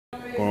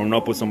Going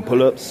up with some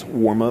pull-ups,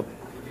 warm up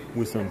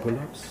with some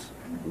pull-ups,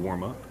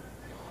 warm up.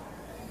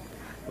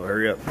 So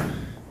hurry up.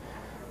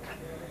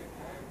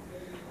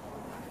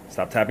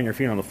 Stop tapping your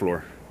feet on the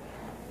floor,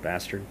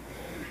 bastard.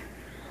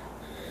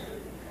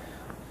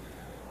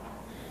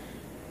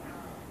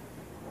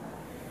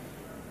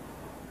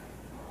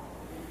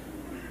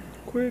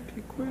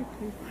 Quickly,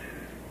 quickly.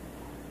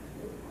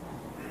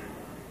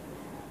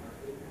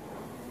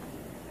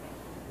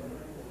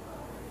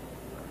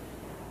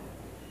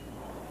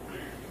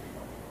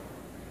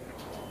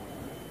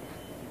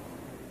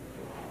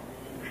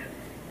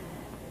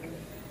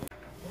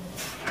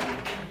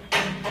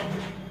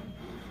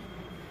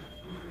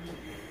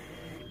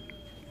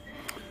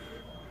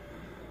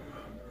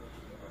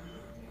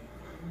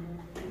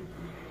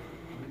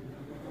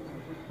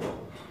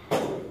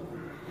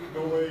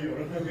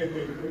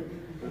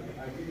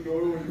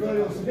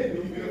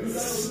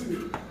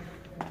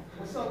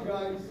 What's up,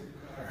 guys?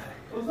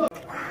 What's up?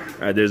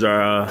 All right, there's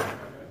our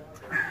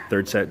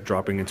third set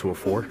dropping into a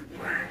 4.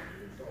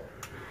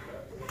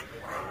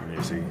 Let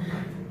me see.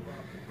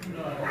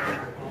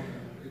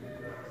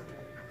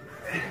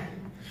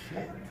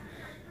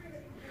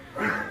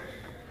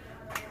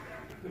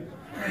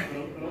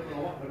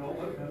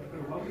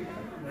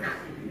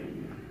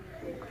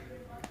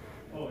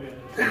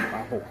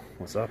 Wow,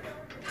 what's up?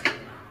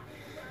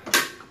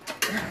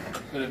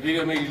 So the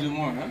video made you do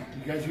more, huh?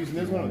 You guys using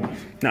this one?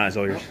 Nah, it's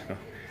all yours.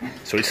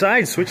 Switch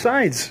sides, switch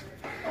sides.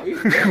 Oh,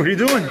 What are you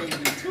doing?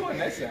 Two on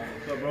that side.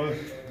 What's up, bro?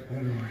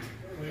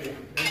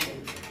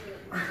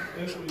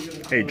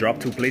 Hey, drop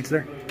 2 plates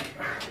there.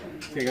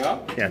 Take it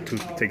off? Yeah,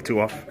 take 2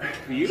 off.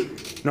 For you?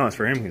 No, it's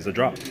for him. He's a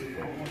drop.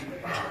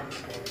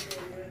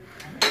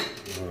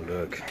 Oh,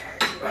 look.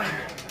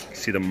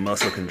 See the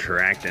muscle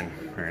contracting.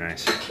 Very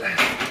nice.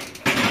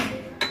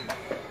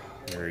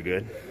 Very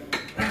good.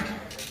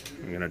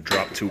 I'm gonna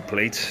drop 2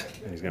 plates.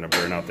 And he's gonna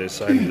burn out this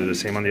side and do the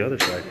same on the other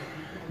side.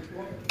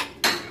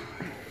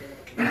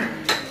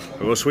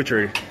 We'll go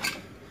switchery.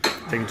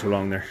 Taking too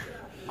long there.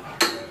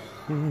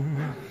 You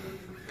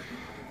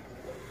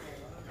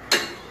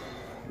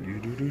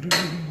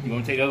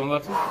want to take the other one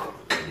left too?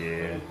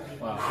 Yeah.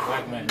 Wow,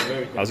 black man, do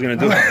everything. I was gonna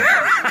do it.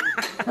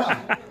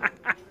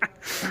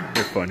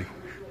 You're funny.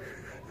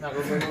 Not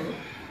go bring over?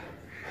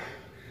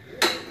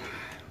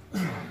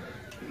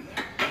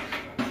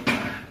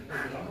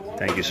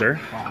 Thank you, sir.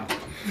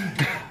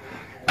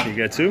 You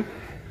got 2?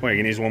 Wait,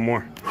 you need 1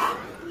 more.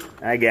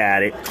 I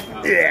got it.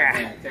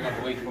 Yeah. Take off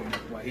the weight for me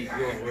while he's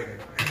doing with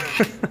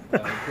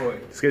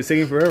it. This guy's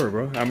taking forever,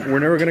 bro. We're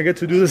never gonna get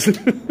to do this. I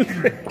don't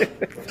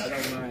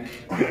mind.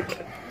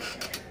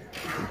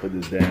 Put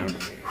this down.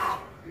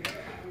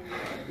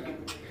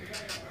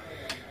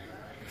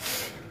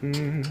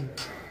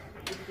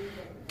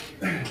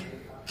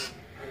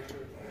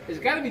 It's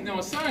got to be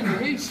doing something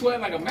because he's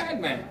sweating like a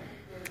madman.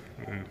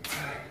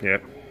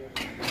 Yep.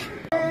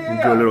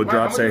 We'll do a little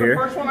drop set here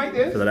First one like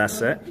this. for the last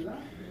set.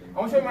 I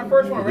want to show you my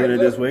first one. We're Right? doing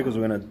it Look. this way because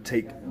we're gonna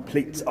take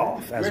plates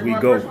off as Ready we for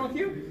my go. first one,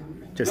 Q?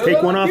 Just Look, take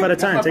look, one off Q. at a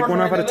That's time. my Take first one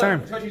off right at a there.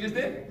 time. Look. What you just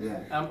did? Yeah.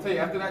 I'm telling you,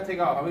 after that, take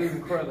off. I'm going to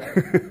even curl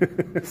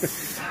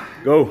that.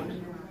 Go.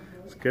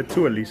 Let's get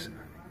 2 at least.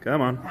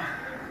 Come on.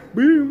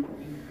 Boom.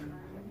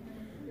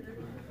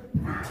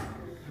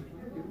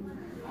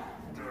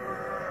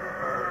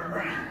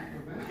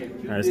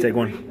 All right, let's take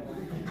 1.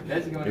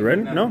 You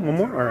ready? No? 1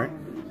 more? All right.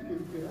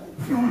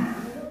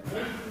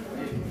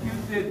 You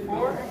did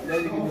 4.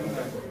 Let's get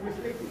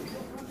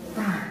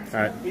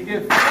All right. He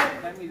did 4.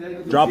 That means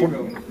let's do Drop 0.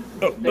 1. Take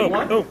Oh,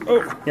 one? oh,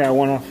 oh. Yeah,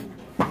 1 off.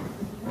 That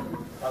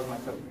was my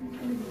toe.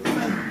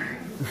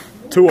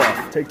 2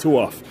 off. Take 2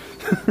 off.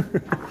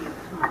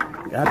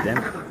 God damn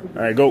it.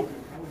 All right, go.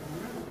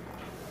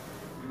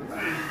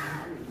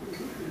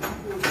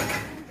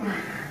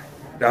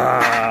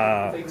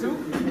 Ah. Take 2.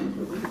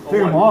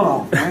 Take them all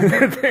off,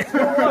 man.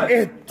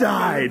 It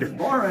died.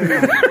 Boring.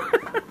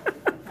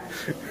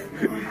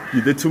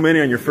 You did too many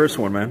on your first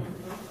one, man.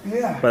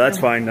 Yeah. But that's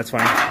fine. That's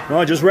fine.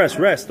 No, just rest.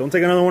 Rest. Don't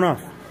take another one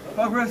off.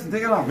 Fuck rest and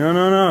take it off. No,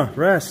 no, no.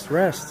 Rest.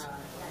 Rest.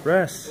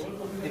 Rest.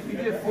 If you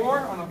did 4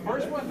 on the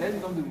first one, then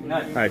it's going to do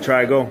nothing. All right,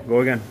 try. Go.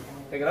 Go again.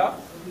 Take it off.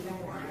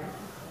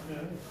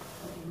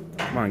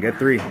 Come on, get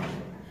 3.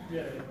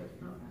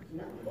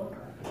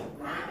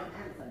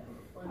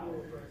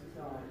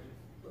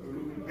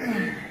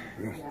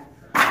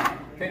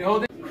 Can you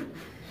hold it?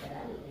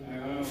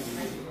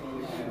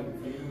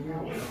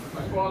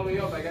 Go all the way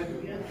up, I got you.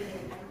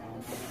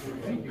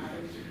 Thank you.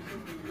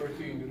 First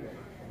you can do that.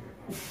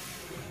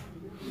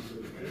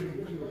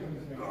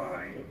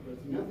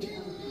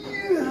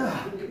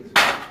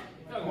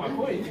 Talking about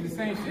boy, you did the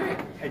same shit.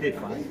 I did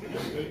fine.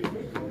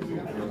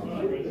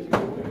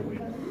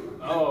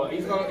 Oh,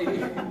 he's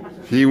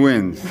going. He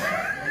wins.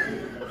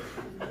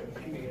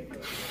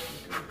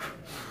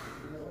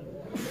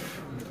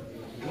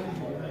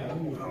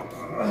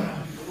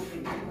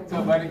 What's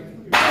up, buddy?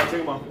 Take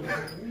them off.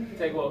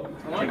 Take what?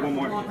 Take 1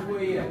 more.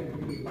 Where you at?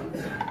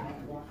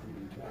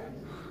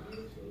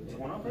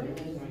 1 off already?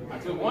 I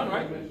took 1,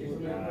 right?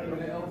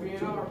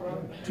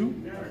 2.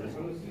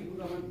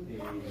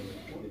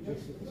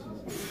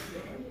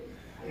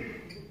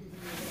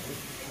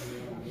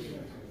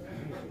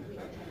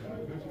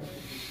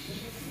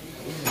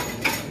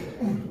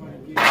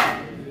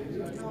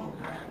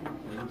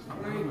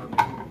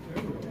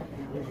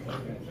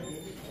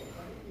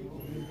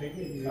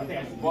 think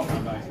I just bought my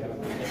bicep.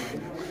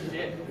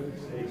 Shit.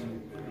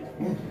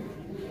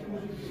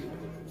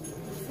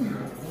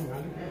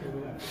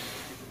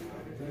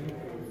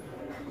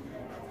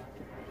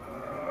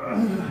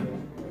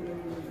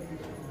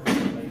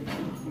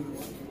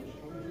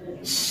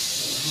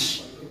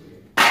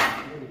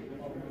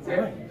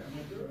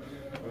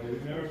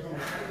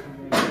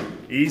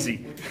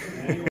 Easy.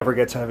 Never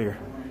gets heavier.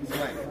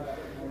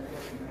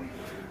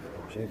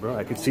 Shit, bro,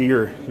 I could see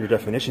your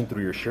definition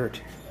through your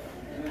shirt.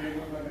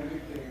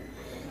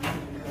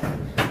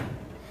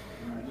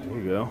 There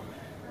you go.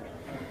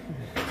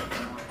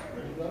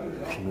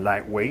 Some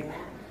lightweight.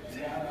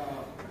 There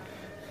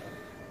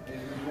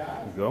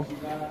you go.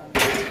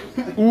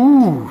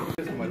 Ooh.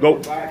 Go.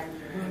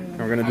 And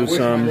we're gonna do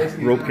some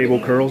rope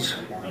cable curls.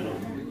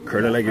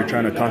 Curl it like you're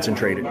trying to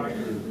concentrate it.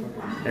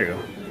 There you go.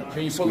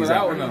 Can you pull it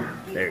out or no?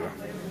 There you go.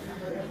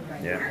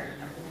 Yeah.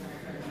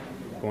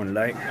 Going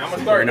light. I'm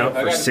gonna start Burn out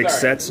for 6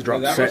 sets.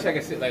 Drop I wish set. I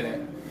could sit like that.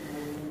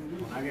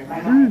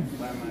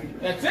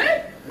 That's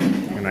it?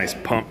 A nice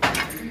pump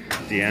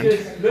at the end.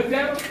 Just lift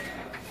that.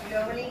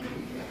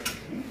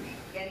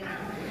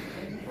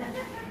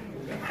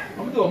 I'm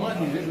gonna do a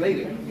month just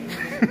later.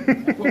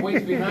 Put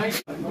weights behind. I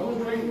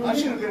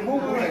should have been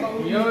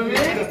moving. You know what I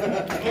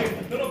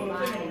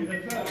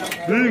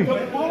mean?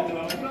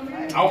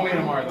 I won't win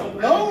tomorrow though.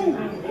 No!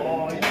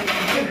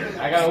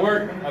 I gotta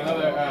work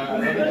another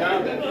job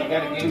that you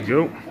gotta There you get.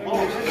 go.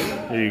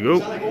 There you go.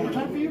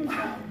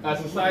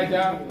 That's a side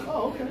job.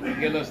 Oh, okay.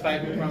 Get a little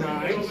stipend from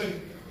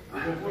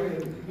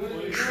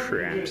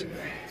Traps.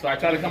 So I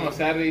try to come on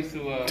Saturdays to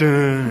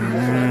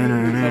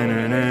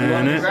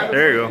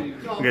There you go.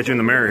 I'll get you in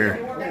the mirror here.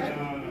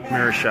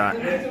 Mirror shot.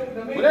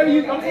 whatever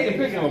you. I'm taking a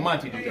picture of a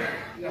Monty.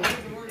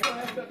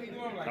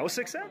 That was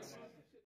 6 sets?